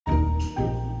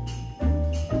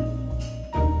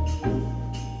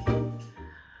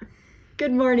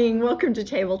Good morning. Welcome to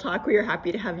Table Talk. We are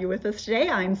happy to have you with us today.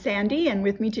 I'm Sandy, and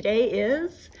with me today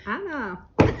is Anna.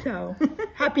 So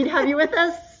happy to have you with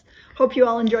us. Hope you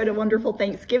all enjoyed a wonderful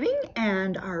Thanksgiving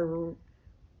and are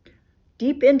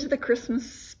deep into the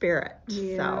Christmas spirit.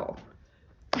 Yeah. So,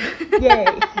 yay.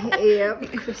 Yep,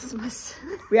 Christmas.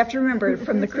 We have to remember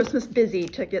from the Christmas busy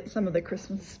to get some of the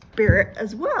Christmas spirit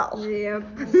as well. Yep.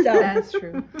 So, That's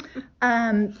true.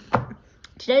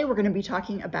 Today we're going to be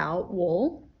talking about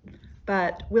wool,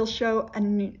 but we'll show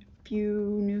a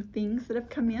few new things that have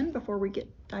come in before we get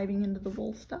diving into the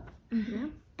wool stuff. Mm-hmm.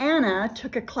 Anna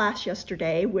took a class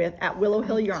yesterday at Willow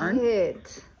Hill Yarn.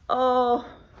 Oh,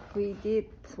 we did.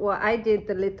 Well, I did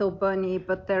the little bunny,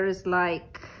 but there is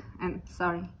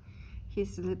sorry,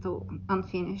 he's a little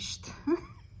unfinished.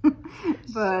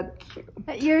 But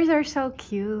yours are so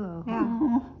cute.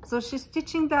 yeah. So she's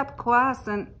teaching that class,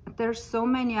 and there's so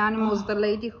many animals. The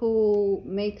lady who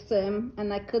makes them,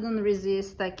 and I couldn't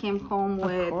resist. I came home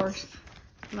with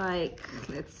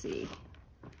let's see.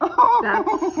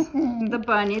 That's the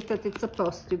bunny that it's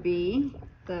supposed to be,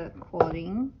 the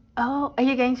clothing. Oh, are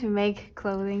you going to make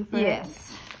clothing for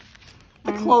Yes.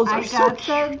 The clothes are so cute.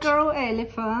 I got the girl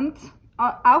elephant.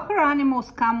 All her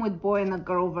animals come with boy and a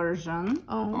girl version.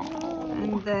 Oh.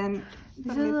 And then the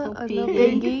This is little a piggy. little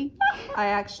piggy. I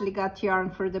actually got yarn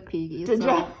for the piggy, Did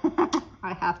so you?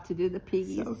 I have to do the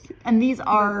piggies. And these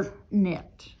are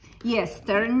knit. Yes,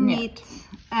 they're knit.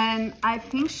 And I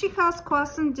think she has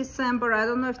class in December. I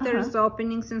don't know if there's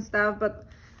openings and stuff, but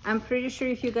I'm pretty sure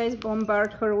if you guys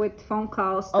bombard her with phone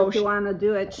calls that you want to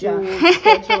do it, she'll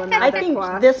schedule another I think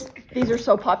class. these are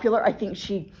so popular. I think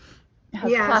she has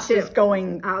classes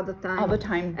going all the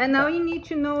time. And now you need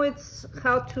to know it's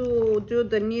how to do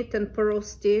the knit and purl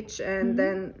stitch, and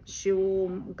then she will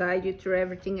guide you through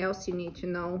everything else you need to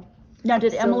know. Now,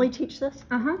 did Emily teach this?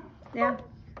 Yeah.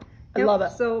 I love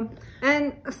it. So,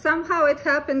 and somehow it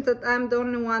happened that I'm the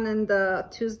only one in the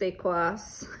Tuesday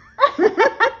class.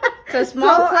 It's a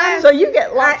small class. So you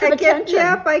get lots of attention.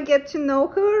 I get to know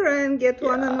her and get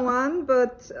one-on-one,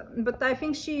 but I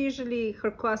think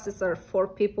her classes are 4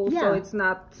 people, so it's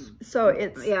not. So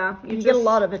it's you get a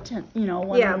lot of attention,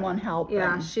 one-on-one help.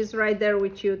 Yeah, she's right there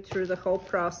with you through the whole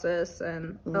process,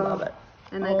 and love it.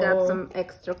 And I got some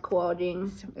extra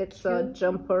clothing. It's a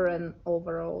jumper and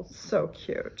overalls. So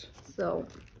cute. So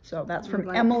that's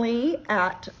from Emily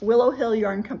at Willow Hill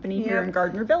Yarn Company here in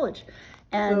Gardner Village.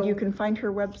 And you can find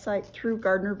her website through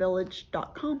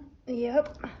gardnervillage.com.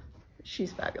 Yep.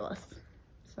 She's fabulous.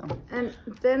 So. And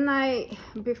then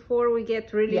before we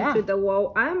get really into the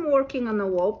wool, I'm working on a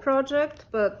wool project,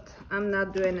 but I'm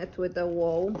not doing it with the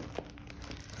wool.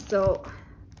 So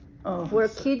we're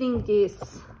kidding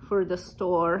this for the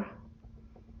store.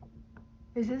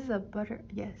 Is this a butter?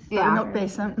 Yes. Yeah. Milk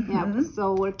basin. Yeah.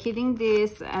 So we're kidding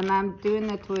this, and I'm doing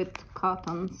it with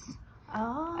cottons.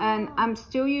 Oh. And I'm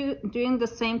still doing the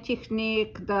same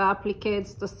technique. The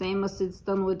applique's the same as it's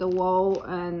done with the wool,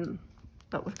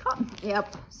 but with cotton.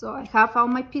 Yep. So I have all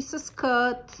my pieces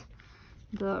cut,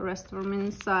 the rest of them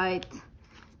inside.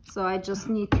 So I just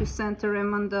need to center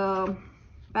them on the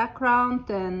background,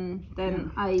 and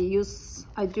then I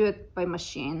do it by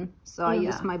machine. So I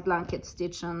use my blanket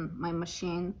stitch on my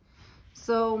machine.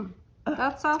 So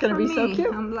that's all. It's gonna be me. so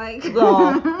cute. I'm like,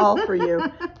 all for you.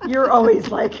 You're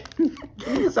always like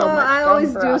so much. I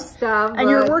always do stuff, and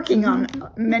you're working on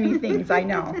many things. I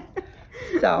know.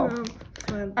 So,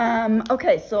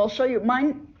 okay. So I'll show you.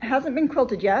 Mine hasn't been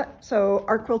quilted yet. So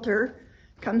our quilter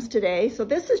comes today. So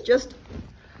this is just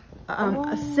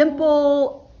a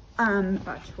simple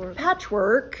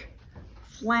patchwork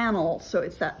flannel. So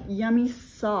it's that yummy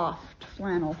soft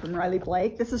flannel from Riley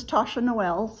Blake. This is Tasha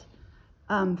Noel's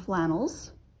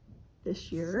flannels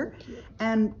this year,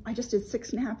 and I just did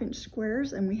 6.5-inch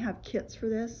squares, and we have kits for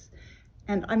this,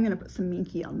 and I'm gonna put some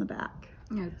minky on the back.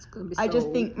 Yeah, it's gonna be I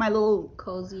just think my little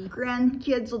cozy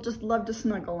grandkids will just love to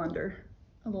snuggle under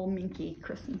a little minky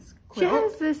Christmas She quilt.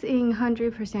 has this in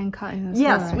 100% cotton as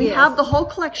Yes, well, we right? have the whole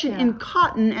collection in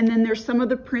cotton, and then there's some of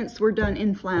the prints were done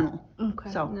in flannel.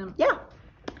 Okay. So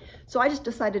so I just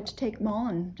decided to take them all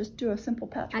and just do a simple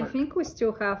patchwork. I think we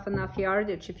still have enough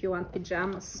yardage if you want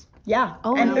pajamas. Yeah,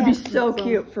 and it'd be so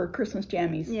cute for Christmas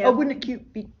jammies. Yeah. Oh, wouldn't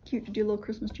it be cute to do little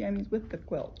Christmas jammies with the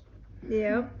quilt?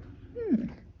 Yeah.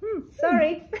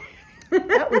 Sorry.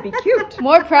 That would be cute.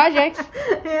 More projects.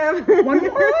 One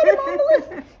more item on the list.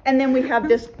 And then we have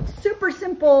this super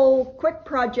simple, quick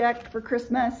project for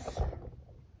Christmas.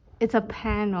 It's a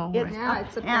panel.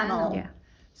 It's a panel. Yeah.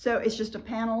 So it's just a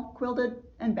panel, quilted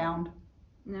and bound.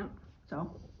 No. So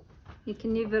you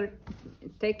can either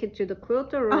take it to the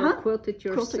quilter or quilt it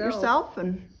yourself. Quilt it yourself,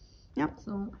 and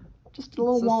So just a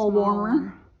little It's a wall small warmer.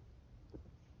 one.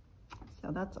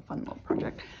 So that's a fun little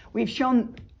project. We've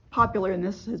shown popular in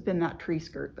this has been that tree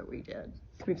skirt that we did.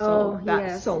 We've sold that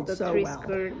yes, sold the so tree well.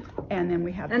 skirt. And then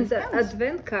we have And these the pens.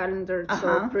 advent calendar Uh-huh.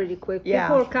 sold pretty quick. Yeah.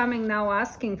 People are coming now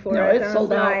asking for No, it. it and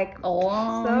sold I was out like, a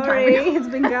long time sorry, ago. it's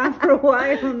been gone for a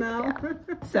while now.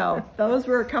 So those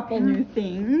were a couple new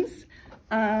things.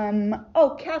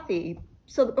 Oh, Kathy,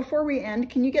 so that before we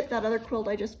end, can you get that other quilt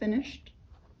I just finished?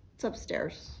 It's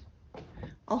upstairs.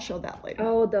 I'll show that later.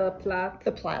 Oh, the plaid.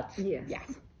 The plaids. Yes. Yeah.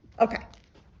 Okay.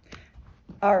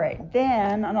 All right,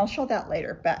 then, and I'll show that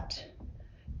later, but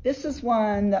this is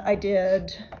one that I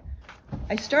did.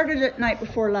 I started it night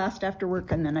before last after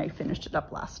work, and then I finished it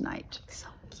up last night. So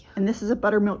cute. And this is a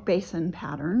buttermilk basin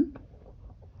pattern.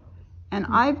 And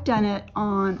I've done it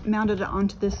on, mounted it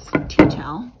onto this tea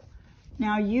towel.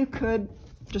 Now you could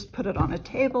just put it on a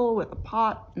table with a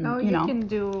pot, and, Oh, you know. can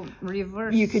do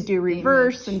reverse. You could do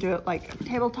reverse image. and do it like a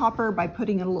table topper by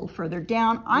putting it a little further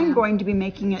down. I'm going to be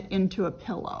making it into a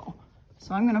pillow.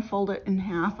 So I'm gonna fold it in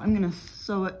half. I'm gonna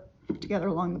sew it together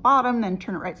along the bottom, then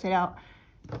turn it right side out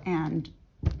and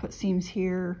put seams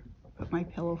here, put my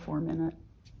pillow form in it,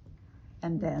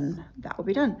 and then that will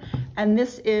be done. And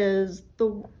this is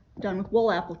done with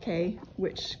wool applique,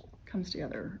 which comes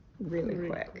together really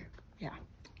quick. Yeah,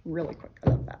 really quick. I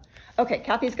love that. Okay,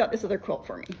 Kathy's got this other quilt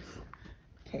for me.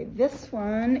 Okay, this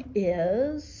one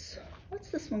is,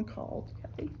 what's this one called,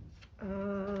 Kathy?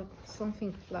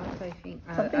 Something flat, I think.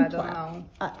 Something I don't flat.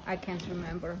 know. I can't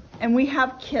remember. And we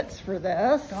have kits for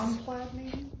this.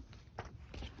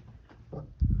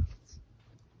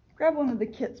 Grab one of the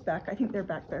kits back. I think they're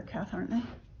back there, Kath, aren't they?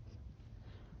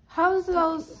 How's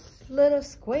those little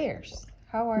squares?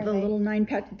 How are The they? little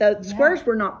 9-pack. The squares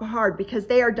were not hard because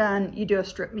they are done. You do a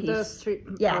strip piece. The strip.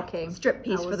 Yeah, Okay. strip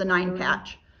piece I for was the wondering.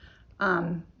 9-patch.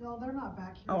 No, they're not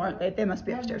back here. Oh, aren't they? They must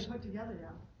be They haven't been upstairs. put together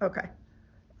yet.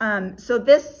 Okay. So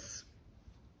this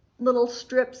little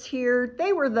strips here,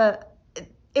 they were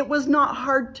it was not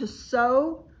hard to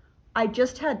sew. I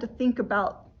just had to think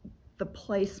about the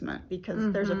placement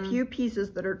because there's a few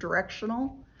pieces that are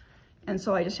directional. And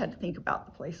so I just had to think about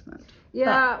the placement.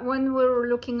 Yeah, when we were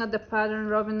looking at the pattern,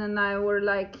 Robin and I were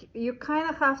like, you kind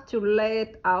of have to lay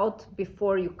it out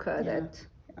before you cut it.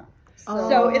 Yeah. So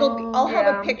I'll have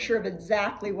yeah. a picture of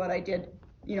exactly what I did,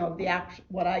 you know,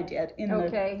 what I did in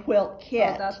Okay. the quilt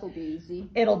kit. Oh, that will be easy.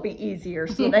 It'll be easier.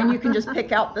 So then you can just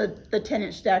pick out the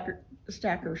 10-inch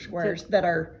stacker squares that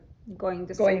are Going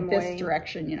the going same this way.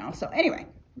 direction, you know. So anyway,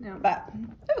 Yeah. but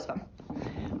it was fun.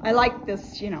 I like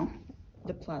this, you know,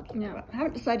 the plaid look. Yeah. I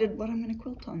haven't decided what I'm going to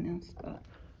quilt on this, but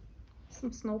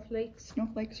Some snowflakes.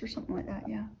 snowflakes or something like that,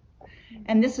 yeah.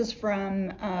 And this is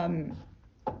from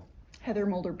Heather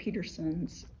Mulder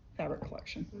Peterson's fabric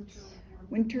collection.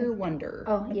 Winter Wonder.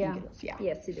 Oh, I yeah. think it is, yeah.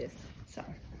 Yes, it is. So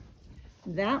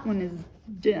that one is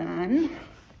done.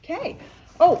 Okay.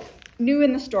 Oh, new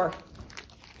in the store.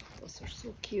 Those are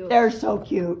so cute. They're so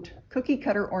cute. Cookie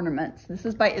cutter ornaments. This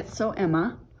is by It's So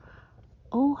Emma.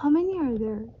 Oh, how many are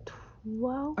there?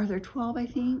 12? Are there 12, I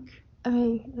think? I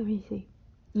mean, let me see.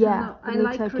 Yeah, I it looks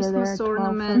like there Christmas are 12.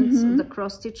 ornaments, the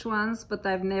cross stitch ones, but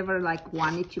I've never like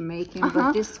wanted to make them.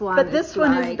 But this one, But this is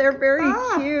one like, is, they're very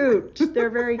cute. They're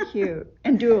very cute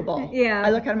and doable. Yeah.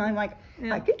 I look at them and I'm like,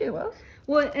 I could do it.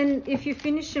 Well, and if you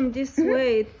finish them this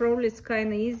way, it probably is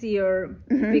kind of easier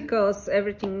because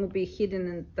everything will be hidden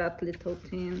in that little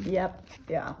tin. Yep.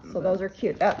 Yeah. So those are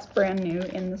cute. That's brand new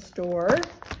in the store.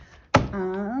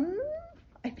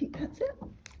 I think that's it.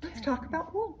 Let's talk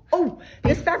about wool. Oh,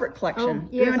 this fabric collection.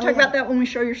 yes. You want to talk about that when we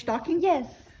show your stocking? Yes.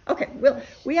 Okay. Well,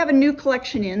 we have a new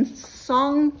collection in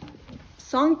songbook.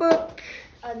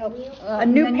 A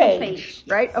new page,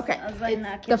 right? Okay.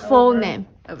 The full name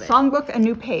of it. Songbook, a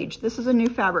new page. This is a new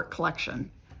fabric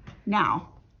collection. Now,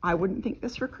 I wouldn't think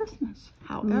this for Christmas.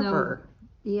 However,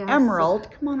 Yes. Emerald,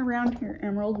 come on around here,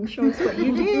 Emerald, and show us what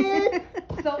you did.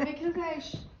 So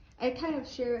because I kind of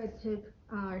shared a tip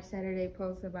on our Saturday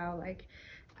post about like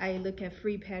I look at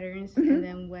free patterns and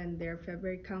then when their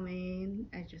fabric come in,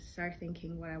 I just start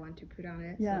thinking what I want to put on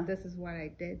it. Yeah. So this is what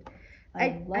I did. I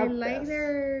I love like this.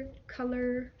 their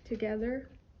color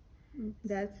together.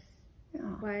 That's Yeah.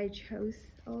 why I chose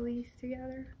all these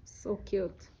together. So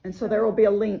cute. And so there will be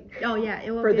a link Oh yeah, it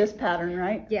will for be, this pattern,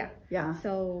 right? Yeah. Yeah.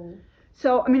 So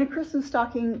I mean, a Christmas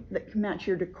stocking that can match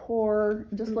your decor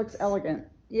just looks elegant,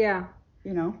 Yeah.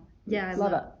 you know? yeah,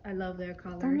 I love their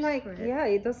colors. I'm like, for it. yeah,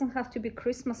 it doesn't have to be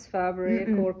Christmas fabric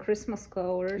or Christmas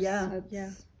colors. Yeah. It's Yeah.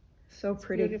 So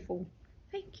pretty. beautiful.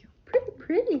 Thank you.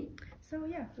 Pretty. So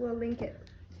yeah, we'll link it.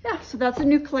 Yeah, so that's a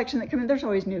new collection that comes in. There's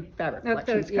always new fabric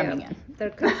collections coming in. There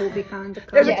are a couple behind the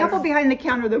counter. There's a couple behind the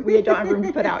counter that we don't have room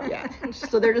to put out yet.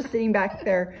 So they're just sitting back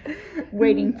there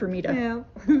waiting for me to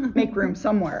make room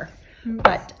somewhere.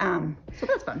 But, so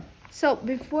that's fun. So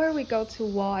before we go to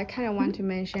wall, I kind of want to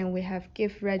mention we have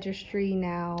gift registry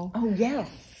now. Oh, yes.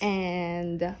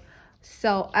 And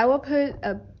so I will put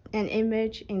an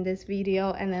image in this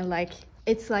video, and then like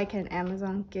it's like an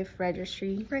Amazon gift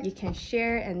registry. Right. You can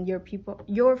share, and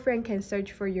your friend can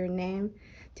search for your name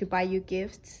to buy you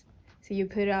gifts. So you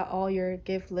put out all your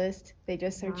gift list. They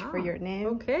just search for your name.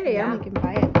 Okay, and you can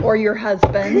buy it. Or your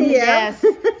husband. Yes. So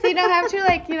you don't have to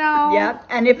like, you know. Yep.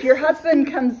 And if your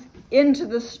husband comes into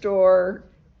the store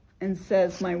and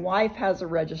says, my wife has a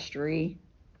registry,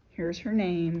 here's her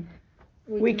name,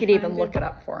 we could even look it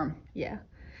up for him. Yeah.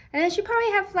 And then she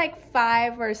probably have like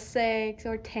 5 or 6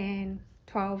 or 10,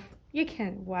 12. You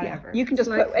can, whatever. Yeah. You can just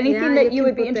put anything that you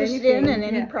would be interested in and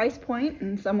any price point,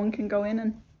 and someone can go in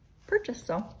and purchase.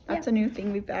 So that's a new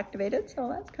thing we've activated. So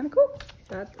that's kind of cool.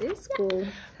 That is cool.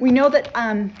 We know that,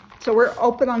 so we're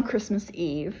open on Christmas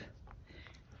Eve.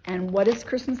 And what is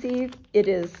Christmas Eve? It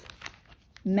is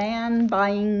man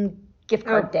buying gift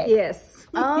card day. Yes.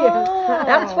 Oh,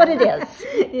 that's what it is.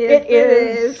 Yes, it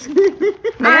is.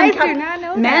 I do not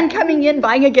know man coming in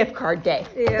buying a gift card day.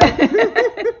 Yeah.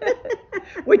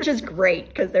 Which is great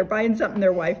because they're buying something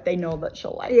their wife they know that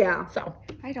she'll like. Yeah. So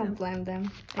I don't blame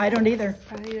them. I don't either.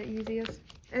 Probably the easiest.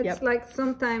 It's like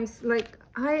sometimes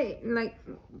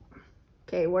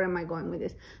okay, where am I going with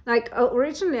this? Like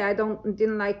originally I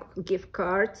didn't like gift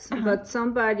cards, but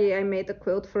I made a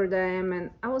quilt for them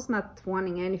and I was not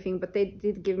wanting anything, but they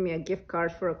did give me a gift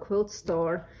card for a quilt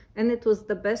store, and it was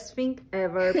the best thing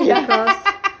ever because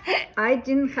I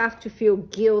didn't have to feel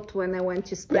guilt when I went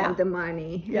to spend the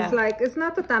money. Yeah. It's like, it's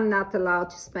not that I'm not allowed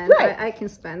to spend. Right. I can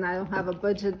spend, I don't have a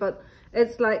budget, but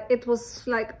it's like, it was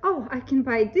like, oh, I can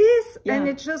buy this, and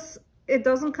it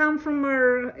doesn't come from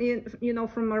our,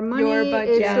 from our money. Your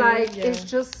budget.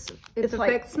 It's like, it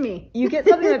affects me. You get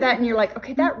something like that and you're like,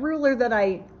 okay, that ruler that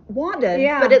I wanted,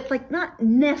 but it's like not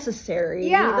necessary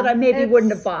that I maybe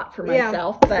wouldn't have bought for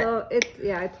myself. But so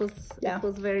it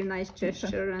was very nice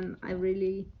gesture, and I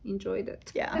really enjoyed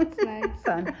it. Yeah, That's nice.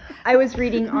 fun. I was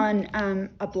reading on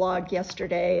a blog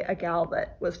yesterday, a gal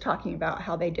that was talking about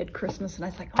how they did Christmas, and I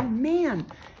was like, oh man,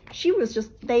 she was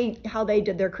just how they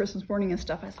did their Christmas morning and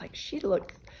stuff. I was like,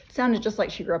 sounded just like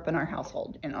she grew up in our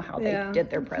household, how they did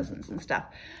their presents and stuff.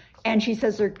 And she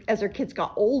says as her kids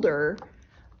got older,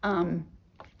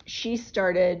 she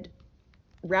started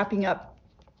wrapping up.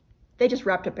 They just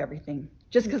wrapped up everything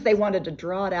just because they wanted to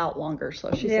draw it out longer.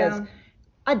 So she says,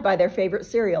 I'd buy their favorite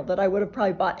cereal that I would have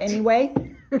probably bought anyway.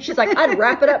 She's like, I'd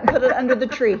wrap it up and put it under the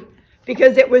tree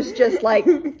because it was just like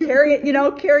carrying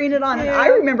it on. And I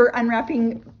remember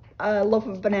unwrapping a loaf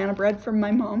of banana bread from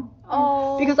my mom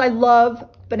because I love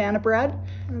banana bread.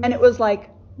 And it was like,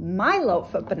 my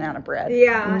loaf of banana bread,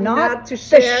 not to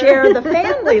share the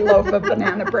family loaf of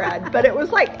banana bread, but it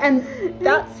was like, and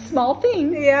that small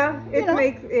thing,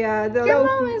 makes your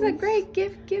mom is a great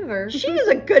gift giver. She is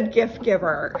a good gift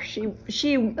giver.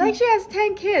 She like, she has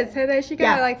 10 kids, and then she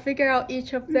gotta like figure out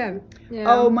each of them.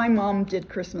 Oh, my mom did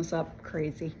Christmas up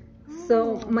crazy.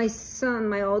 So my son,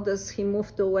 my oldest, he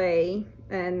moved away,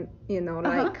 and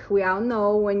like we all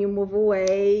know, when you move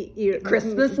away,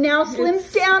 Christmas now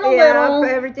slims down a little.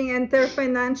 Everything, and they're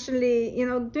financially,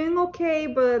 doing okay,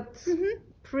 but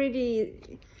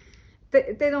pretty.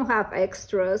 They don't have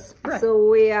extras. Right. So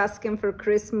we ask him for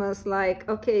Christmas, like,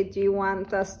 okay, do you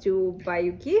want us to buy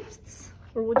you gifts?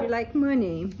 Or would you like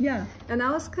money? Yeah. And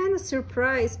I was kind of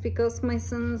surprised because my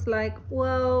son's like,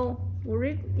 well,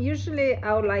 usually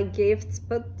I would like gifts,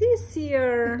 but this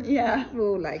year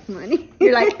we'll like money.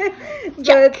 You're like,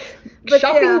 but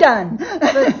shopping done.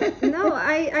 But no,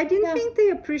 I didn't think they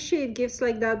appreciate gifts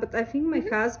like that, but I think my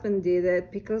husband did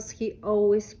it because he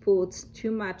always puts too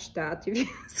much thought, if you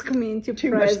ask me, into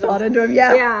too presents. Much thought into him,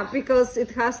 Yeah, because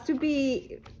it has to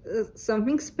be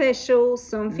something special,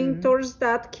 something towards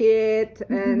that kid,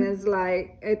 and it's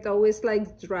like, it always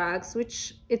like drags,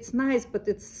 which it's nice, but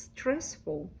it's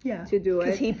stressful to do it.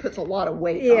 Because he puts a lot of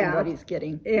weight on what he's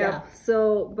getting.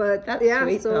 So, but that's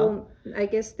sweet, so though. I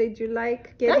guess they do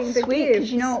like getting that's the sweet,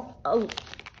 gifts. Because,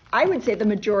 I would say the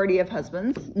majority of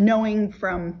husbands, knowing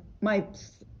from my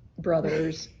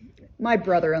brothers, my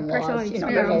brother-in-laws, there's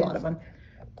a lot of them,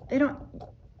 they don't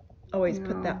always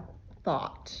put that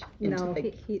thought into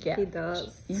the he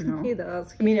does. He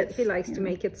does. I mean, he likes to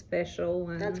make it special.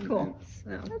 And that's cool.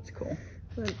 That's cool.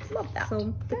 But, love that.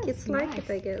 So the kids like it,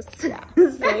 I guess. Yeah.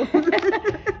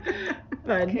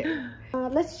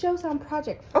 Fun. Let's show some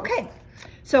projects. Okay.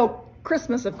 So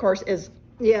Christmas, of course, is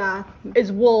Yeah.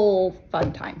 wool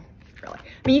fun time, really.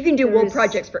 I mean, you can do wool There's-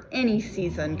 projects for any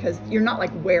season because you're not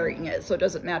like wearing it, so it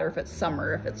doesn't matter if it's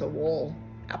summer, if it's a wool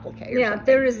applique or Yeah, something.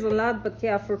 there is a lot, but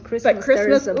yeah, for Christmas, But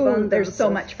Christmas, there is ooh, abundance there's so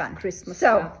of much fun. Christmas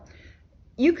So stuff.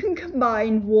 you can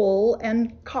combine wool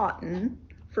and cotton,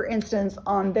 for instance,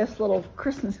 on this little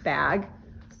Christmas bag.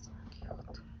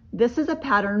 This is a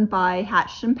pattern by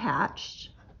Hatched and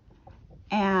Patched,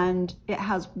 and it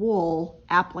has wool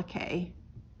applique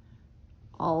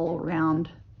all around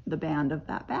the band of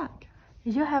that bag.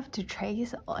 Did you have to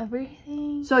trace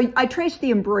everything? So I traced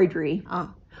the embroidery.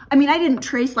 Oh. I mean, I didn't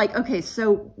trace like, okay,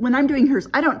 so when I'm doing hers,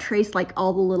 I don't trace like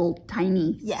all the little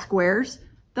tiny squares.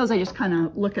 Those I just kind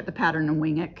of look at the pattern and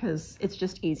wing it because it's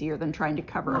just easier than trying to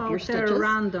cover up your They're stitches.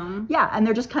 random. Yeah, and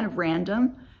they're just kind of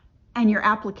random. And your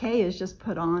applique is just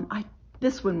put on.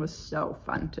 This one was so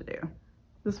fun to do.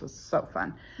 This was so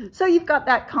fun. So you've got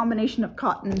that combination of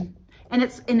cotton, and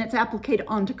it's appliqued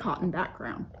onto cotton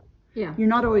background. Yeah. You're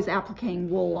not always appliquing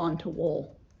wool onto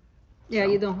wool. Yeah,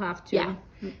 you don't have to. Yeah.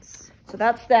 It's... So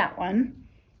that's that one.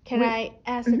 Can I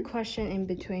ask a question in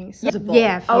between? Fusible.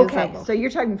 Yeah, fusible. Okay, so you're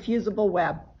talking Fusible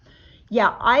Web.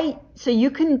 Yeah, so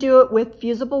you can do it with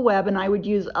Fusible Web, and I would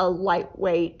use a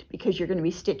lightweight because you're going to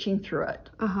be stitching through it.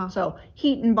 So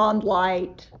heat and bond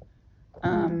light,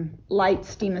 light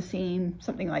steam-a-seam,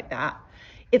 something like that.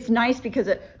 It's nice because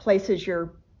it places you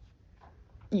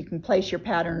can place your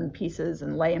pattern pieces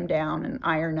and lay them down and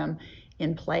iron them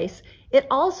in place. It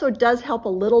also does help a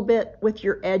little bit with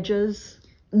your edges,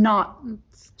 not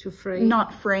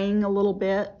fraying a little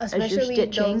bit as you're Especially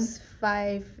stitching. those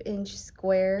 5-inch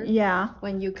square. Yeah.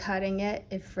 When you're cutting it,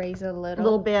 it frays a A little.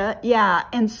 little bit, yeah.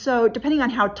 And so depending on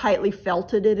how tightly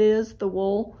felted it is, the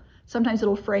wool, sometimes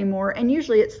it'll fray more. And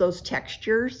usually it's those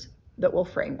textures that will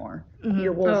fray more.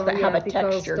 Your wools that have a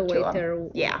texture to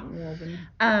them. Yeah.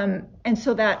 And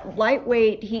so that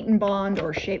lightweight heat and bond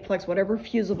or shape flex, whatever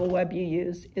fusible web you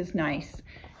use, is nice.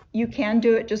 You can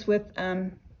do it just with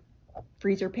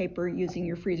freezer paper, using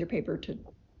your freezer paper to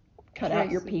cut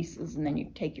out your pieces, and then you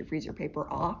take your freezer paper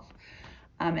off.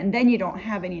 And then you don't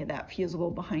have any of that fusible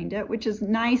behind it, which is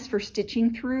nice for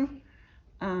stitching through.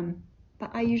 But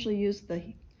I usually use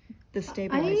the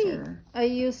stabilizer. I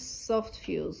use soft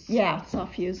fuse. Yeah,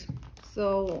 soft fuse.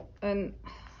 So, and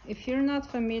if you're not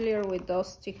familiar with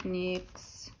those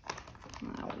techniques,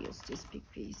 I'll use this big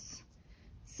piece.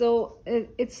 So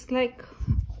it's like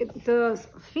the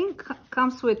thing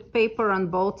comes with paper on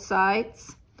both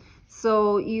sides.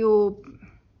 So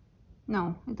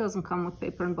no, it doesn't come with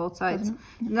paper on both sides.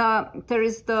 There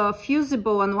is the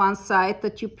fusible on one side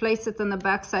that you place it on the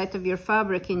back side of your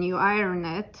fabric and you iron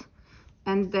it,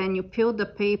 and then you peel the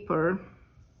paper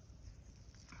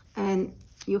and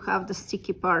you have the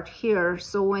sticky part here.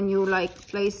 So when you like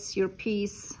place your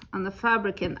piece on the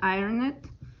fabric and iron it,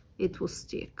 it will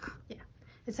stick. Yeah.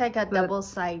 It's like a double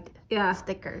side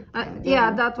sticker.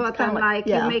 Yeah, that's what I'm like.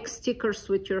 Yeah. You make stickers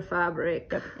with your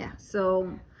fabric. Yeah.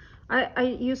 So I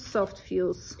use soft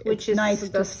fuse, which is nice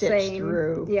the to stitch same.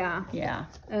 through. Yeah. Yeah.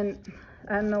 And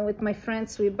I don't know, with my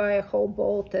friends, we buy a whole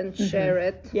bolt and share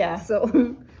it. Yeah.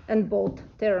 So, and both,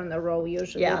 they're on a row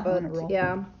usually. Yeah, but on a row.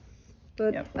 yeah.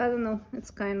 But I don't know,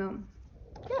 it's kind of...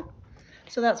 Yeah.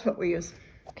 So that's what we use.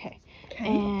 Okay.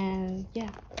 And yeah.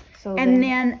 So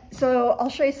So I'll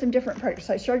show you some different parts.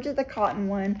 So I showed you the cotton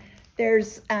one.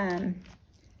 There's, and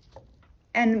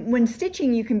when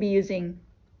stitching, you can be using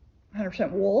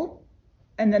 100% wool,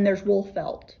 and then there's wool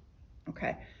felt.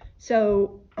 Okay.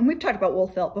 So, and we've talked about wool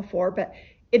felt before, but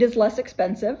it is less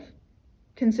expensive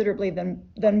considerably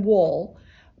than wool,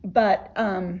 but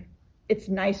it's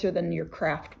nicer than your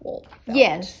craft wool felt.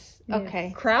 Yes.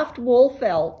 Okay. Craft wool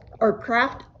felt, or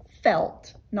craft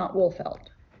felt, not wool felt,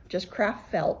 just craft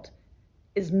felt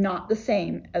is not the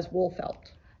same as wool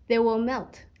felt. They will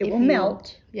melt. It will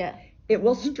melt. Yeah. It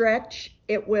will stretch.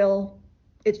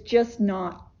 It's just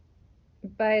not.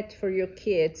 Buy it for your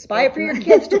kids. Buy it for your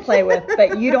kids to play with,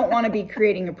 but you don't want to be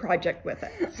creating a project with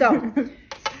it. So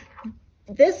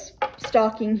this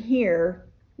stocking here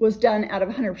was done out of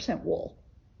 100% wool.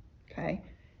 Okay.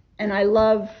 And I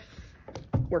love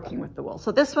working with the wool.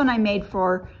 So this one I made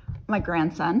for my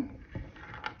grandson.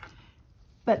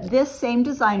 But this same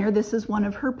designer, this is one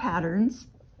of her patterns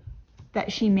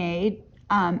that she made.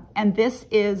 And this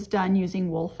is done using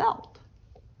wool felt.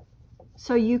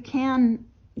 So you can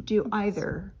do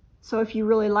either. So if you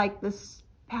really like this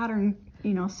pattern,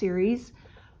 series,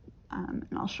 and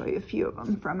I'll show you a few of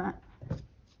them from it,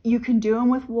 you can do them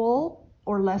with wool,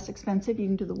 or less expensive, you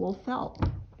can do the wool felt.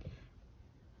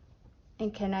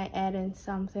 And can I add in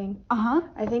something? Uh-huh.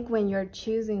 I think when you're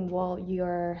choosing wool,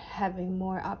 you're having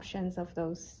more options of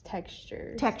those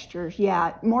textures. Textures,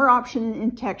 yeah. More option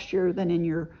in texture than in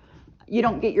your, you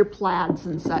don't get your plaids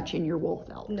and such in your wool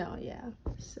felt. No, yeah.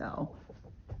 So,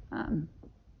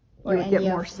 Or you would get any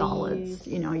more of solids. these.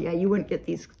 You know, yeah, you wouldn't get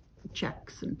these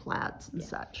checks and plaids and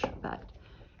such. But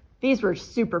these were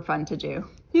super fun to do.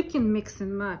 You can mix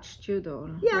and match too, though.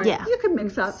 Yeah, right? Yeah. you could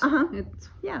mix up. Uh-huh. It's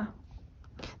Yeah.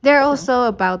 They're also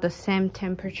about the same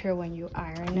temperature when you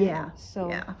iron it. Yeah. So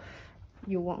Yeah.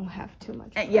 you won't have too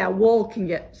much. And yeah, wool can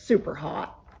get super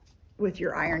hot with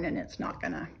your iron and it's not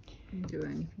gonna do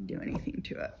anything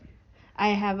to it. I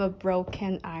have a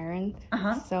broken iron,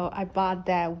 so I bought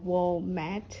that wool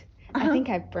mat. I think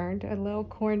I burned a little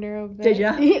corner of it. Did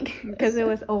ya? Because it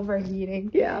was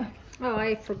overheating. Yeah. Oh,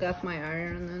 I forgot my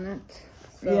iron in it.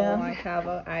 So Yeah. I have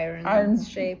an iron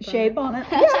shape on it.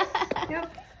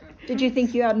 Yep. Did you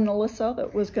think you had an Alyssa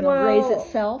that was gonna Well, raise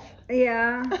itself?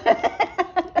 Yeah.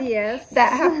 Yes.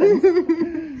 That happens.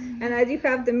 And I do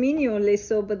have the mini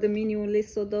Oliso, but the mini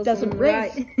Oliso doesn't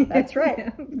raise. rise. That's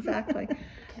right. Exactly.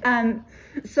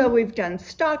 So we've done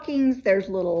stockings. There's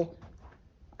little,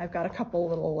 I've got a couple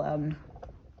little,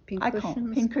 Pink I call them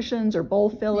cushions. pin cushions or bowl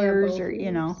fillers bowl or,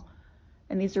 you know,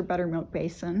 and these are buttermilk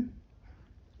basin.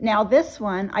 Now this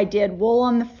one, I did wool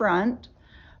on the front.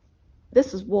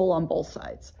 This is wool on both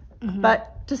sides.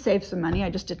 But to save some money,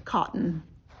 I just did cotton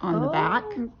on the back,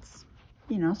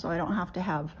 you know, so I don't have to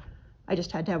have, I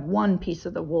just had to have one piece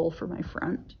of the wool for my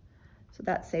front. So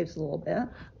that saves a little bit.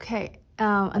 Okay,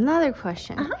 another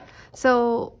question.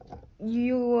 So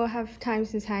you will have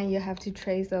times to time you have to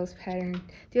trace those patterns.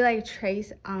 Do you like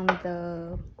trace on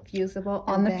the fusible?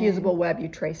 On the Fusible Web, you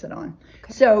trace it on.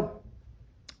 So,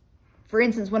 for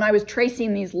instance, when I was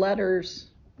tracing these letters,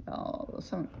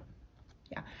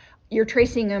 you're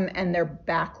tracing them and they're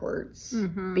backwards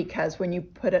because when you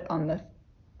put it on the,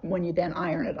 when you then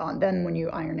iron it on, then when you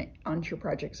iron it onto your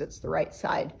projects, it's the right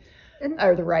side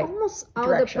or the right Almost all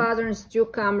direction. the patterns do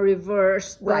come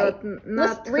reversed, Right. but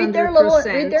not read 100%.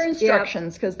 read their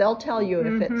instructions because they'll tell you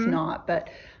if it's not. But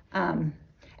and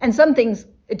some things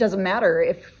it doesn't matter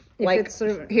if like it's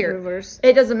here reversed.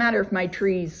 it doesn't matter if my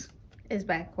trees, is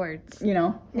backwards. you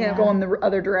know, go in the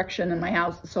other direction in my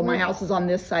house. So my house is on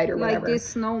this side or Like whatever. this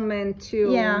snowman too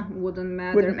wouldn't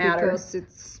matter because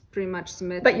it's pretty much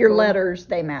symmetrical. But your letters,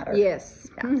 they matter. Yes.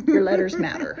 Yeah, your letters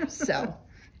matter. So,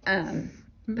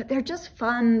 but they're just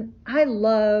fun. I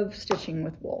love stitching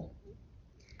with wool.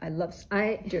 I love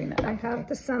doing that. I have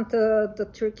the Santa, the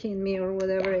turkey in me or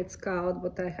whatever it's called,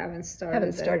 but I haven't started.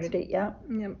 Haven't started it yet.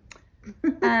 Yep.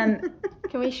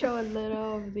 Can we show a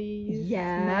little of these?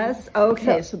 Yes.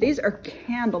 Okay. So these are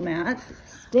candle mats.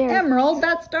 They're- Emerald,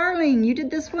 that's darling. You did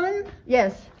this one?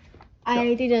 Yes.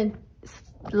 I didn't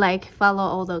like follow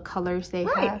all the colors they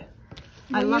have.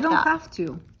 I You love don't that. have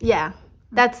to. Yeah.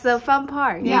 That's the fun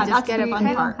part. Yeah, you just that's get the a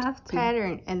fun part. Have to.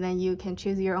 pattern and then you can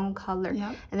choose your own color.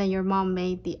 Yep. And then your mom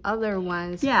made the other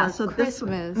ones Yeah. for So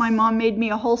Christmas. my mom made me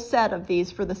a whole set of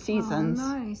these for the seasons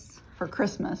Nice. for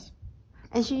Christmas.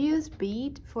 And she used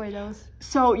bead for those.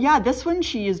 So yeah, this one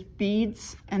she used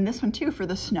beads, and this one too for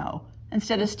the snow.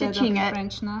 Instead of stitching it,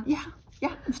 French knots.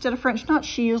 yeah. Instead of French knots,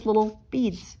 she used little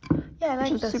beads. Yeah, I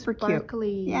like is the super cute.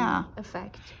 sparkly Yeah.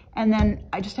 effect. And then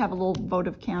I just have a little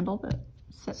votive candle that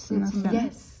sits in the center.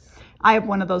 Yes. I have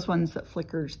one of those ones that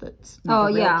flickers. That's not a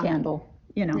real yeah. candle.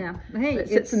 You know. Yeah. Hey, that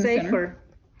it's sits in the center. safer.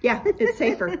 Yeah, it's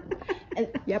safer.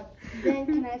 Yep. Then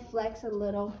can I flex a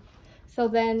little? So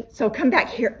then, So come back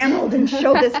here, Emerald, and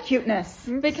show this cuteness.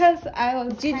 because I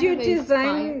was Did kind you of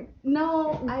design? inspired-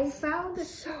 No, I found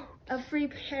a free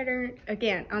pattern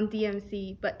again on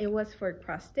DMC, but it was for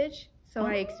cross stitch. So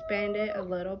I expanded a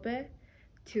little bit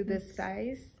to this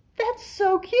size. That's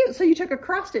so cute. So you took a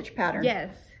cross stitch pattern.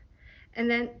 Yes.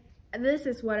 And then this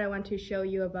is what I want to show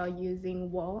you about using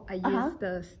wool. I use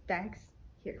the stacks.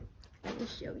 Here, I will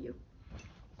show you.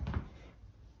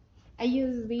 I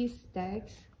use these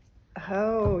stacks.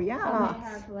 Oh, And yeah. they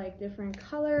have like different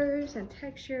colors and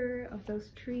texture of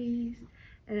those trees.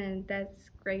 And then that's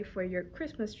great for your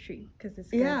Christmas tree because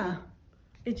it's gonna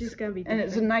be, it's just gonna be And different.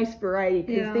 it's a nice variety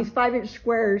because Yeah. these 5-inch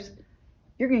squares,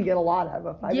 you're going to get a lot out of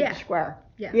a 5-inch Yeah. square.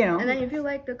 Yeah. You know. And then if you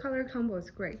like the color combo,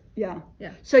 it's great. Yeah.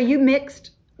 Yeah. So you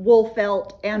mixed wool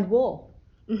felt and wool.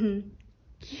 Mm-hmm.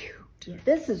 Cute.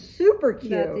 This is super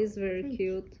cute. That is very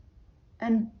cute.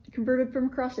 And converted from a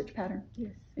cross stitch pattern.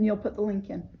 Yes. And you'll put the link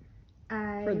in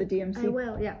for the DMC. I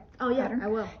will, yeah. Oh yeah, pattern. I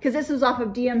will. Because this is off of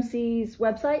DMC's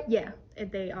website. Yeah,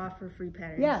 if they offer free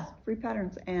patterns. Yeah, free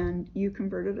patterns. And you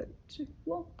converted it to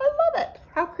wool. I love it.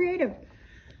 How creative.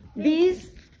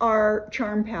 These are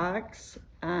charm packs.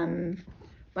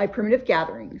 by Primitive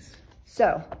Gatherings.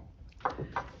 So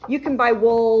you can buy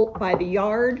wool by the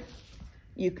yard.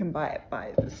 You can buy it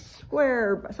by the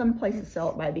square. Some places sell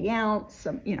it by the ounce.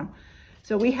 Some, you know.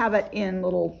 So we have it in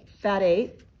little fat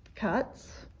 8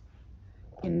 cuts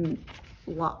in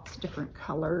lots of different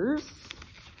colors.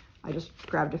 I just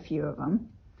grabbed a few of them.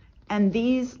 And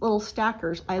these little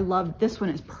stackers, I love. This one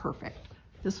is perfect.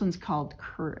 This one's called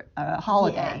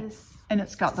Holiday. Yes. And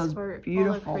it's got those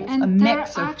beautiful, And a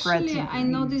mix of threads actually, and I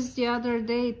noticed the other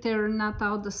day, they're not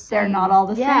all the same. They're not all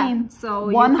the same. So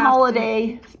one you have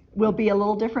holiday will be a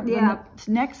little different than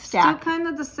the next stack. Still kind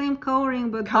of the same coloring,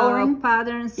 but Coloring. the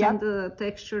patterns Yep. and the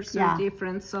textures Yeah. are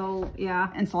different. So yeah.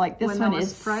 And so like this when one I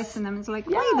was is pricing them, it's like,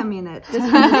 Yeah. wait a minute. This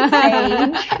one is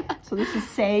sage. So this is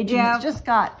sage, Yeah. and it's just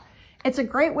got. It's a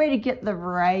great way to get the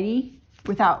variety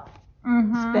without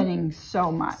spending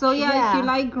so much. So yeah, if Yeah. you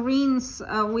like greens,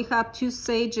 we had 2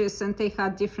 sages and they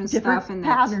had different different stuff in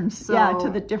patterns, it. So, yeah, to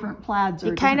the different plaids.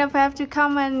 You kind of have to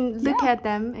come and look Yeah. at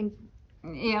them and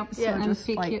yeah, So and just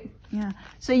pick like, it. yeah.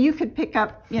 So you could pick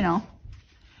up, you know,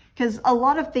 because a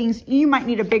lot of things, you might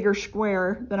need a bigger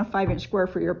square than a 5-inch square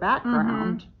for your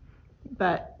background.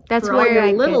 But That's for all where your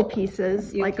I little get-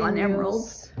 pieces, You like can on use-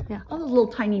 emeralds, Yeah. all those little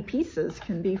tiny pieces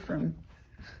can be from.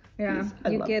 Yeah, I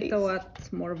you love get these. a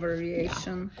lot more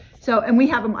variation. So, and we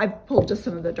have them, I've pulled just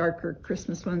some of the darker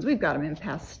Christmas ones. We've got them in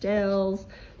pastels.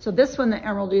 So this one, the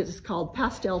emerald is called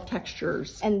Pastel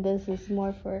Textures. and this is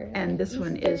more for And this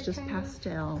one is just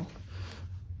pastel.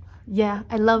 yeah,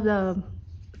 I love the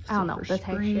I don't know, for the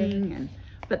texture. spring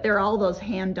but they're all those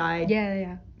hand dyed,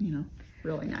 Yeah. you know,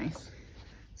 really nice.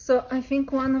 So I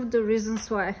think one of the reasons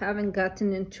why I haven't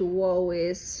gotten into wool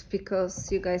is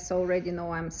because you guys already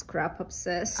know I'm scrap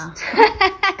obsessed.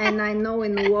 And I know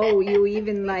in wool you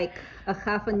even like a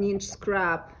 1/2 inch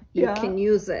scrap, you Yeah. can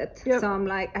use it. Yep. So I'm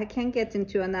like, I can't get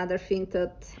into another thing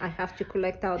that I have to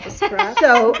collect out the scraps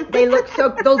So they look so,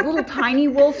 those little tiny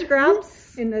wool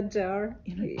scraps in a jar.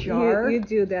 in a jar. You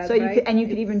do that, So right? you could, and you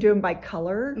could even do them by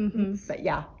color. But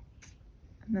yeah,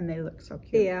 and then they look so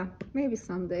cute. Yeah, maybe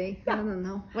someday. I don't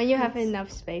know. When you have enough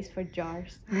space for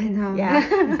jars. I know. Yeah.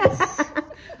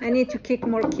 I need to kick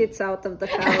more kids out of the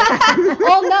house.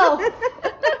 Oh no!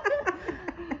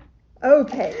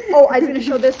 Okay. Oh, I was going to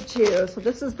show this too. So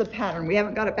this is the pattern. We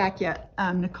haven't got it back yet.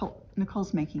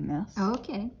 Nicole's making this.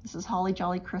 Okay. This is Holly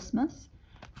Jolly Christmas.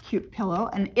 Cute pillow.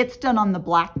 And it's done on the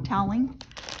black toweling.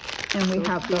 And we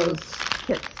have those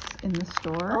kits in the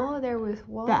store Oh, there was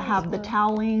wool that as have the well.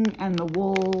 toweling and the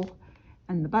wool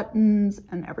and the buttons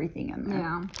and everything in there.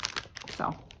 Yeah.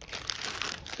 So,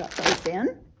 got those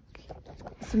in.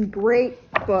 Some great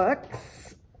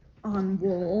books on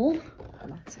wool.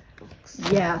 Lots of books.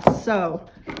 Yes, so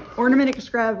Ornament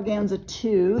Extravaganza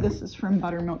 2. This is from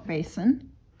Buttermilk Basin.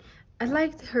 I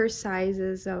liked her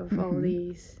sizes of all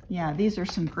these. Yeah, these are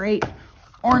some great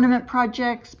ornament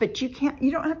projects, but you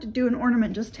don't have to do an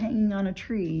ornament just hanging on a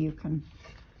tree. You can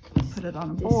put it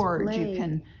on a board. You Display.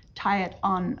 can tie it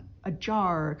on a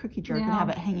jar, a cookie jar. You can Yeah. have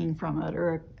it hanging from it,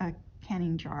 or a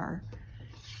canning jar.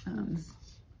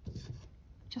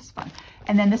 Just fun.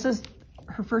 And then this is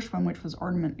her first one, which was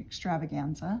Ornament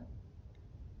Extravaganza.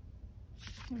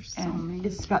 There's so And many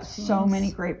it's got things. so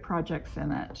many great projects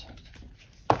in it.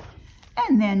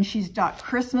 And then she's got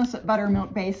Christmas at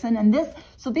Buttermilk Basin. And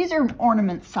these are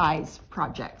ornament size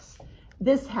projects.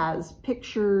 This has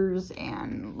pictures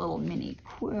and little mini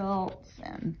quilts,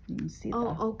 and you can see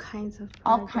All kinds of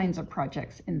all projects. kinds of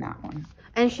projects in that one.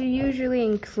 And she usually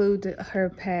include her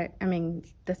pet. I mean,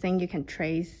 the thing you can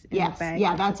trace in Yes, the back.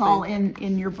 yeah, of that's the all book.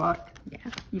 in your book. Yeah.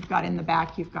 You've got in the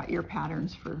back, you've got your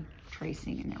patterns for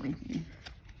tracing and everything.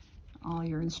 All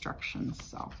your instructions,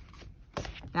 so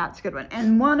that's a good one.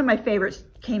 And one of my favorites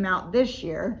came out this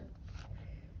year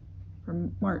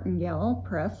from Martingale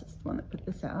Press. It's the one that put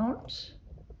this out.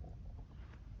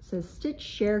 It says Stitch,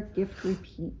 Share, Gift,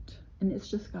 Repeat. And it's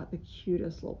just got the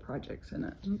cutest little projects in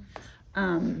it.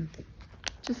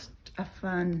 Just a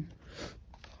fun,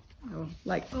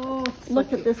 like,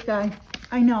 look at this guy.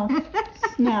 I know,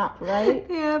 snap, right?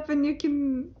 Yep, and you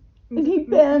can. And he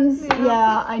bends.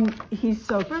 Yeah, he's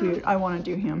so cute. I want to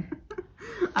do him.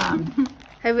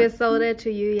 Have we sold it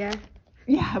to you yet?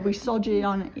 Yeah, have we sold you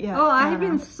on it? Yeah. Oh, I've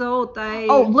been sold.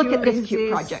 Oh, look at this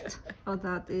cute project. Oh,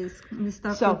 that is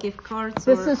Mr. So, gift cards.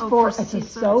 This or, is oh, for it's a scissors.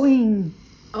 sewing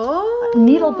Oh.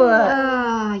 needle book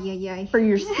Ah, yeah. for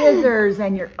your scissors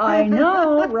and your. I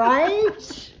know,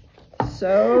 right?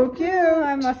 So cute.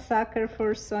 I'm a sucker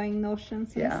for sewing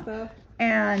notions and Yeah. stuff.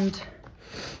 And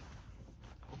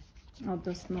Oh,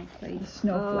 the snowflakes.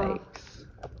 snowflakes.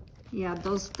 Yeah,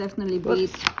 those definitely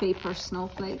beat paper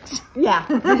snowflakes. Yeah.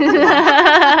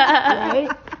 Right?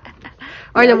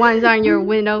 Or the ones on your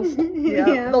windows.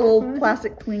 Yeah. The little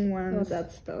plastic cling ones. Oh,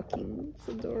 that stocking. It's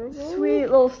adorable. Sweet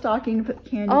little stocking to put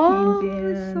candy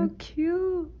canes in. So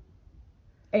cute.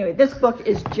 Anyway, this book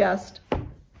is just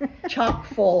chock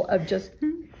full of just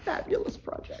fabulous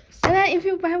projects. And then if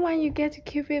you buy one, you get to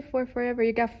keep it for forever.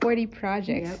 You got 40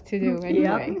 projects to do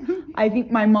anyway. Yep. I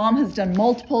think my mom has done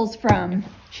multiples from,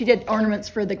 she did ornaments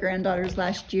for the granddaughters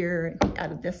last year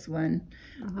out of this one.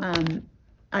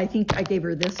 I think I gave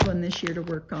her this one this year to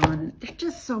work on. They're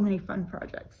just so many fun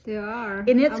projects. They are.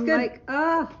 And it's I'm good. like,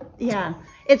 ah. Yeah.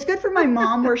 It's good for my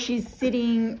mom where she's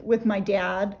sitting with my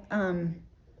dad.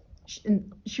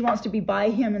 She wants to be by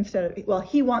him instead of, well,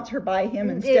 he wants her by him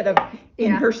instead of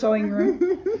in her sewing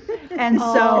room. And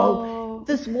so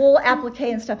this wool applique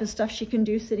and stuff is stuff she can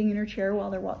do sitting in her chair while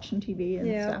they're watching TV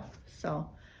and stuff. So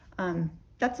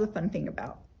that's the fun thing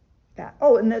about that.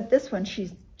 Oh, and this one,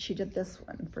 she did this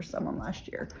one for someone last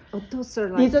year. Oh, those are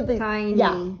like These are the tiny.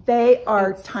 Yeah, they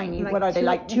are It's tiny. like What are they,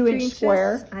 like 2 inch inches?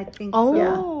 square? I think Oh.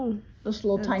 so. Yeah. Those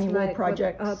little tiny wool Like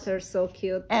projects. Oh, they're so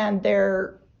cute. And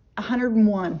they're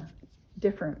 101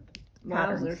 different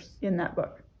patterns Wowzers. in that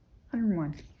book.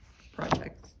 101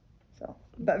 projects. So,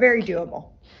 but very doable.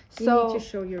 You So, need to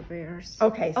show your bears.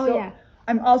 Okay, Oh, so yeah.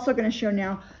 I'm also going to show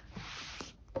now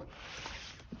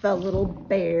the little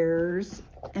bears.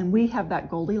 And we have that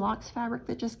Goldilocks fabric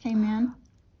that just came in.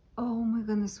 Oh my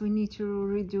goodness, we need to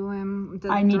redo him.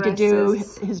 I need to do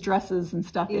his dresses and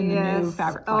stuff in the new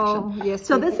fabric collection. Oh, yes.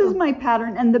 So this is my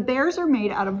pattern, and the bears are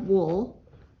made out of wool,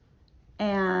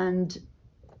 and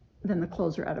then the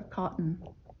clothes are out of cotton.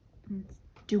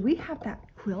 Do we have that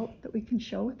quilt that we can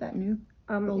show with that new is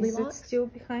it Goldilocks? still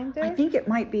behind there? I think it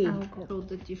might be I'll go through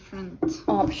the different.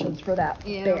 options for that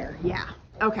Yeah. bear. Yeah.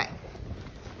 Okay.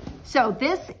 So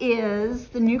this is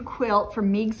the new quilt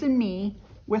from Meigs and Me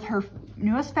with her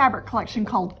newest fabric collection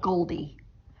called Goldi.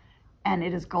 And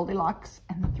it is Goldilocks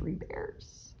and the 3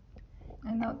 bears.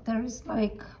 I know there's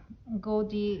like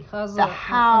Goldi has The the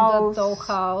house.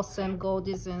 dollhouse and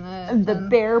Goldi's in it. And the and-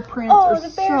 bear prints are the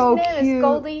bear's so name cute. is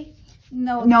Goldi.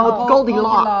 No, No,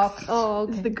 Goldilocks. Oh,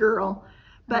 Is okay. the girl.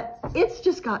 But it's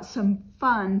just got some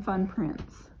fun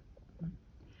prints.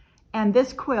 And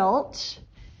this quilt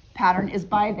pattern is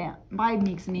by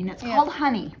Meigs and Me, and it's called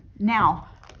Honey. Now,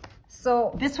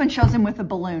 So, this one shows him with a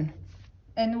balloon.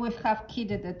 and we have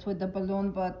kitted it with the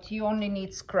balloon, but you only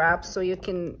need scraps, so you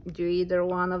can do either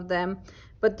one of them.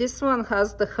 But this one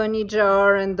has the honey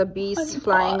jar and the bees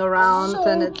flying around, so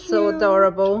and it's so cute.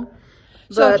 adorable.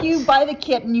 So But if you buy the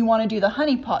kit and you want to do the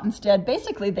honey pot instead,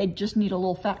 basically they just need a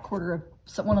little fat quarter of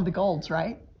one of the golds,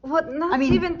 right? what? Not I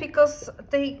mean- even, because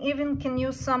they even can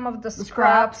use some of the scraps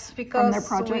scraps from because their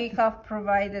project? we have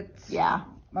provided Yeah.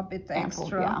 a bit Ample,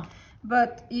 extra. yeah.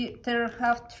 But there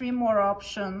have 3 more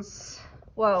options.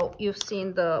 Well, you've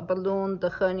seen the balloon, the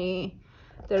honey.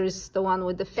 There is the one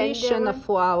with the fish and a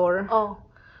flower. Oh,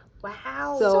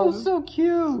 wow. So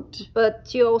cute.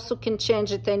 But you also can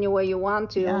change it any way you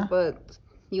want to. Yeah. But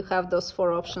you have those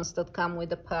 4 options that come with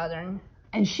the pattern.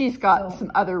 And she's got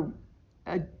some other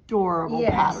adorable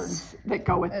Yes. patterns that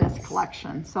go with this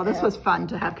collection. So this was fun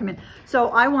to have come in. So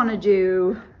I want to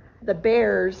do the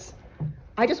bears.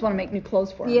 I just want to make new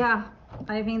clothes for them. Yeah,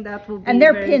 I think that will be And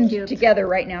they're very pinned cute. together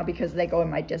right now because they go in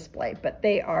my display, but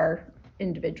they are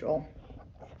individual.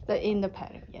 In the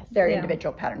pattern, yes. They're Yeah.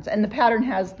 individual patterns. And the pattern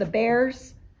has the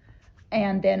bears,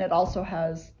 and then it also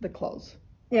has the clothes.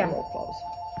 Yeah. The little clothes.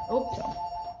 Oops.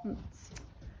 So,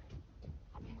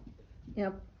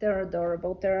 Yep, they're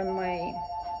adorable. They're on my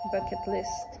bucket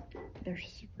list. they're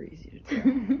super easy to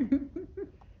do.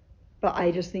 But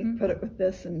I just think put it with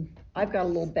this, and I've got a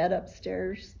little bed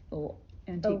upstairs, a little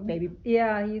antique baby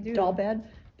Yeah, you do. doll bed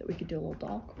that we could do a little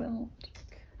doll quilt.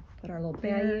 Put our little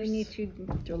Yeah, bears. you need to do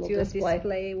a little do a display.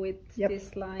 display with Yep.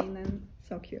 this line and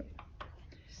So cute.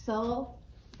 So,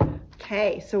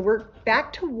 Okay, so we're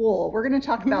back to wool. We're going to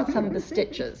talk about some of the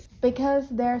stitches. because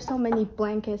there are so many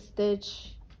blanket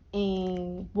stitch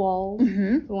in wool,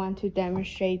 we want to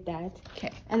demonstrate that.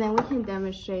 Okay. And then we can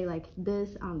demonstrate like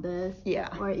this on this. Yeah.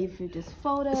 Or if you just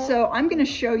fold it. So I'm going to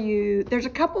show you, there's a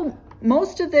couple,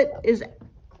 most of it is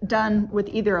done with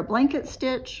either a blanket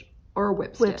stitch or a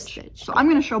whip stitch. So I'm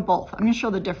going to show both. I'm going to show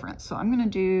the difference. So I'm going to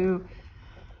do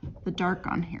the dark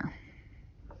on here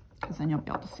because then you'll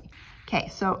be able to see. Okay,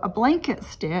 so a blanket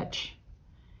stitch.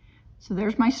 So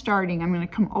there's my starting. I'm going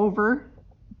to come over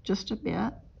just a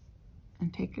bit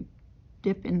and take a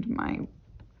dip into my,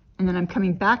 and then I'm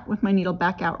coming back with my needle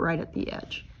back out right at the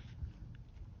edge.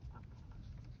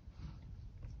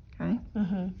 Okay.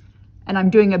 And I'm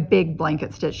doing a big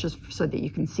blanket stitch just so that you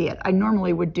can see it. I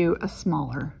normally would do a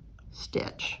smaller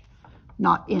stitch,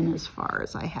 not in as far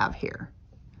as I have here.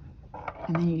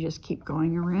 And then you just keep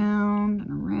going around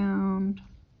and around.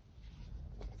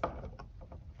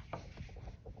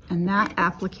 And that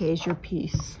appliques your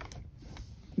piece.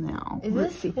 Now,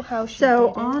 let's see. How she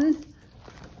so did it?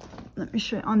 Let me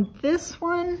show you, on this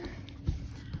one,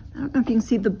 I don't know if you can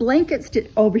see the blanket stitch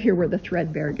over here where the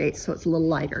thread variegates, so it's a little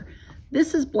lighter.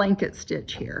 This is blanket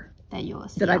stitch here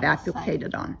that I've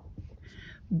appliqued on.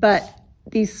 But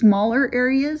these smaller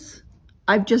areas,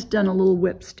 I've just done a little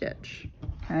whip stitch,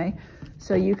 okay?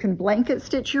 So you can blanket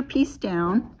stitch your piece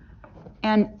down,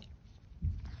 and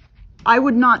I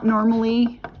would not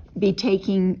normally be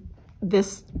taking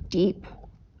this deep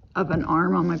of an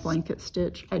arm on my blanket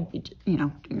stitch. I'd be, you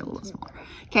know, doing a little smaller.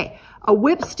 Okay, a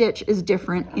whip stitch is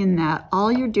different in that all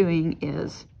you're doing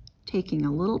is taking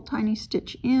a little tiny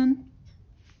stitch in,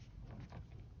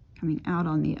 coming out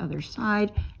on the other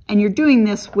side, and you're doing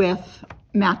this with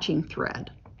matching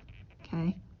thread,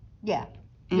 okay? Yeah,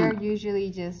 and you're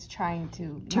usually just trying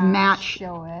to match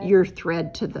show it. your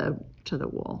thread to the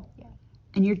wool. Yeah.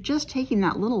 And you're just taking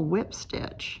that little whip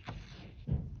stitch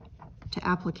to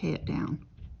applique it down.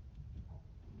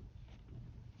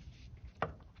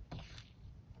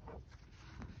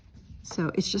 So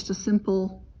it's just a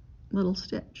simple little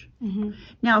stitch. Mm-hmm.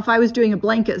 Now, if I was doing a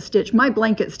blanket stitch, my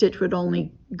blanket stitch would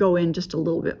only go in just a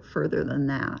little bit further than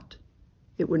that.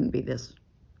 It wouldn't be this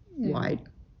wide.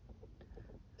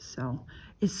 So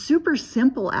it's super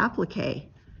simple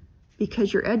applique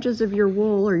because your edges of your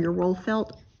wool or your wool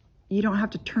felt, you don't have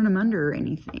to turn them under or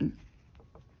anything.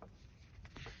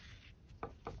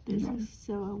 This is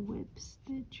so a whip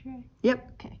stitch, right?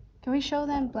 Yep. Okay. Can we show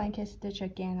them blanket stitch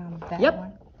again on that Yep.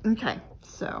 one? Okay,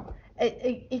 so.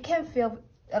 It can feel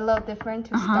a little different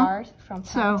to start from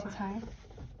time to time.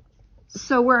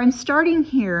 So where I'm starting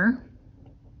here,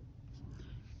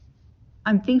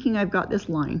 I'm thinking I've got this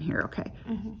line here, okay.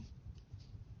 Mm-hmm.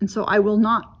 And so I will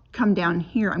not come down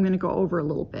here. I'm going to go over a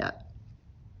little bit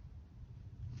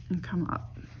and come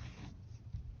up.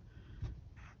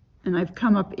 And I've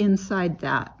come up inside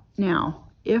that.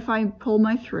 Now, if I pull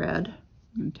my thread,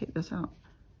 I'm going to take this out,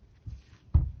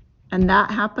 and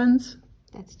that happens,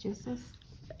 That's just this.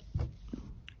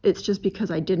 it's just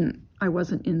because I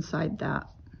wasn't inside that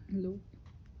loop.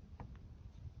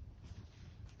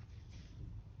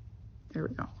 There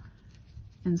we go.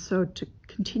 And so to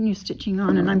continue stitching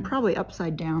on, and I'm probably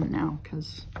upside down now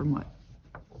because from what,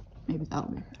 maybe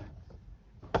that'll be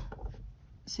better.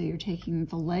 So you're taking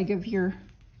the leg of your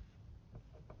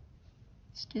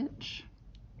stitch.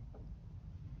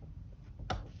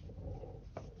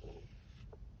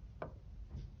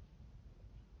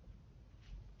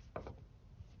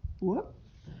 Whoop.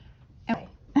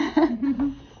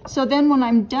 So then when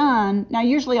I'm done, now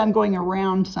usually I'm going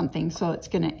around something, so it's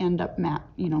going to end up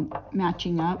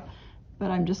matching up,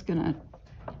 but I'm just going to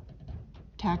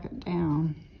tack it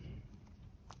down.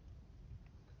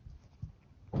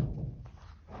 And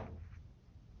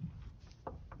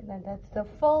then that's the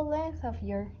full length of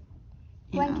your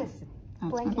blanket.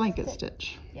 That's my blanket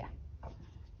stitch. Yeah.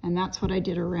 And that's what I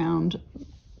did around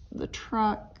the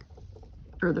truck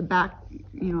or the back,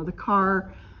 the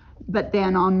car. But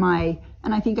then on my,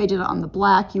 and I think I did it on the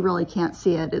black, you really can't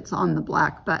see it, it's on the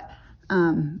black, but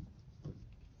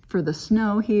for the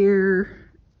snow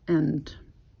here, and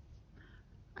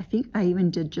I think I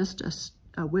even did just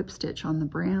a whip stitch on the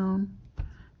brown.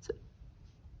 So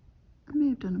I may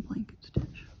have done a blanket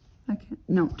stitch.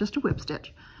 No, just a whip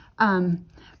stitch.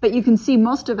 But you can see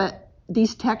most of it,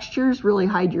 these textures really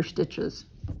hide your stitches.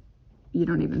 You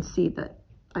don't even see that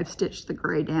I've stitched the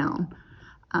gray down.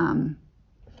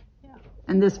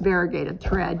 And this variegated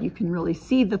thread, you can really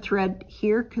see the thread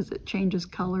here because it changes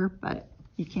color, but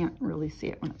you can't really see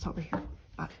it when it's over here.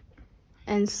 But.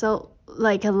 And so,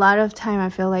 like, a lot of time I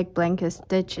feel like blanket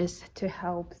stitch is to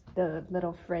help the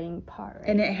little fraying part, right?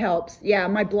 And it helps. Yeah,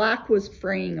 my black was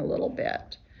fraying a little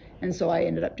bit, and so I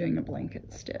ended up doing a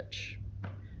blanket stitch.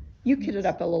 You kitted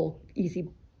up a little easy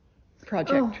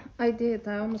project. Oh, I did.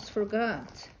 I almost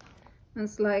forgot.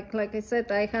 It's like I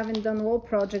said, I haven't done wool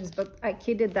projects, but I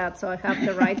kitted that, so I have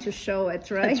the right to show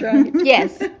it, right? That's right.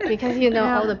 Yes, because you know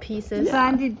all the pieces.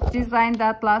 Sandy designed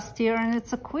that last year, and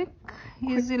it's a quick,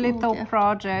 easy little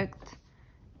project.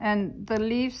 And the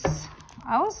leaves,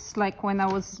 I was like, when I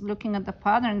was looking at the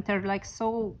pattern, they're like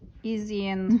so easy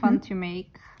and fun to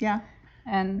make. Yeah.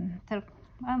 And they're,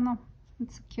 I don't know,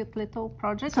 it's a cute little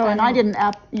project. So, and I didn't,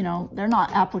 they're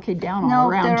not appliqued down all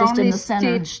around, they're just only in the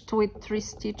center. stitched with 3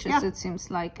 stitches, it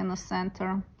seems like, in the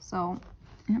center. So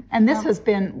And this has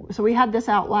been, so we had this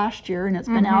out last year and it's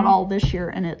been out all this year,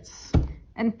 and it's...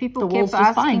 And people keep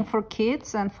asking for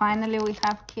kits, and finally we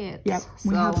have kits. Yep,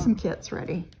 we have some kits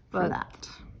ready for that.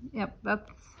 Yep, that's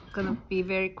gonna be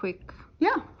very quick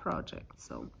project,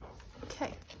 so.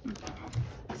 Okay.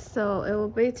 So it will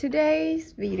be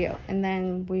today's video, and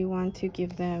then we want to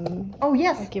give them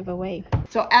a giveaway.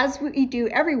 So as we do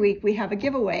every week, we have a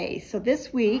giveaway. So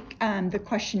this week, the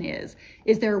question is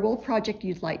there a wool project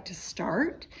you'd like to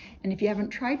start? And if you haven't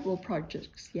tried wool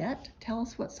projects yet, tell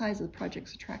us what size of the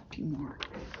projects attract you more.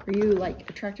 Are you like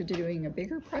attracted to doing a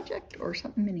bigger project or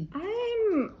something mini?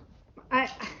 I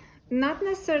not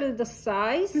necessarily the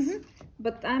size,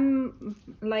 but I'm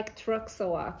like trucks a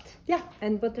lot. Yeah.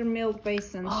 And Buttermilk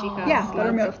Basin, she has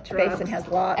Buttermilk lots of trucks. Basin has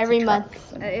lots every of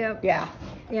month. Yeah.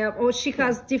 Well, she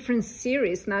has different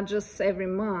series, not just every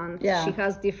month. Yeah. She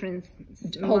has different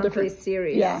Whole monthly different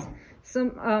series. Yeah. So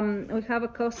we have a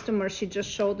customer, she just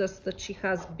showed us that she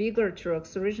has bigger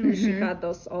trucks. Originally she had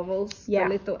those ovals, the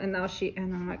little, and now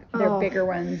and I'm like, they're bigger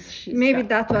ones. Maybe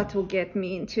that's what will get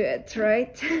me into it,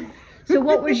 right? So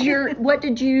what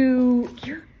did your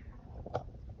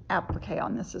applique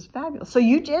on this is fabulous. So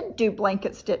you did do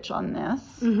blanket stitch on this.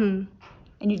 And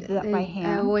you did that by hand.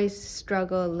 I always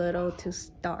struggle a little to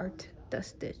start the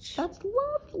stitch. That's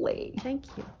lovely. Thank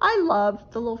you. I love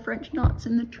the little French knots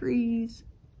in the trees.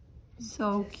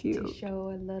 So cute. To show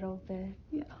a little bit.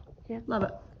 Yeah. Love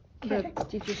it. Okay.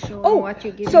 Did you show them what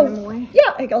you're giving them away?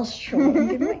 Yeah, I'll show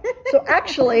them. So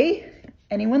actually,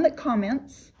 anyone that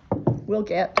comments will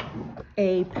get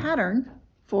a pattern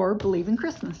for Believe in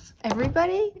Christmas.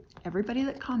 Everybody? Everybody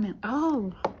that comments.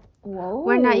 Oh. Whoa.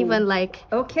 We're not even like...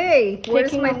 Okay,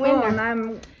 where's my winner.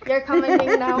 phone? You're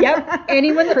commenting now? Yep.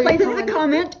 Anyone that places a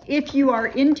comment, if you are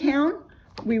in town,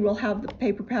 we will have the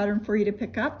paper pattern for you to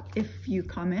pick up. If you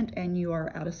comment and you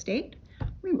are out of state,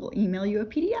 we will email you a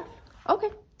PDF.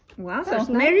 Okay. Wow, so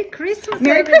Merry Christmas,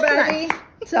 Merry everybody.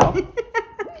 Christmas. So,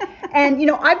 and you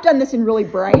know, I've done this in really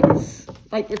brights.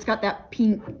 Like it's got that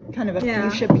pink, kind of a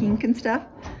fuchsia pink and stuff.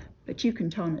 But you can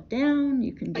tone it down.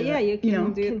 You can do it, you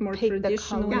can do it more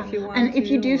traditional if you want and if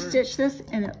you do or... stitch this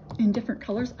in different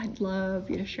colors, I'd love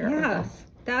you to share it with us.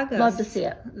 Love to see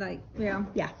it. Like,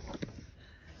 yeah.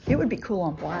 It would be cool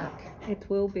on black. It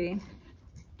will be.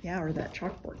 Yeah, or that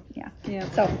chalkboard. Yeah.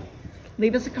 So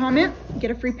leave us a comment,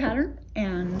 get a free pattern,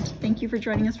 and thank you for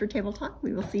joining us for Table Talk.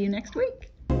 We will see you next week.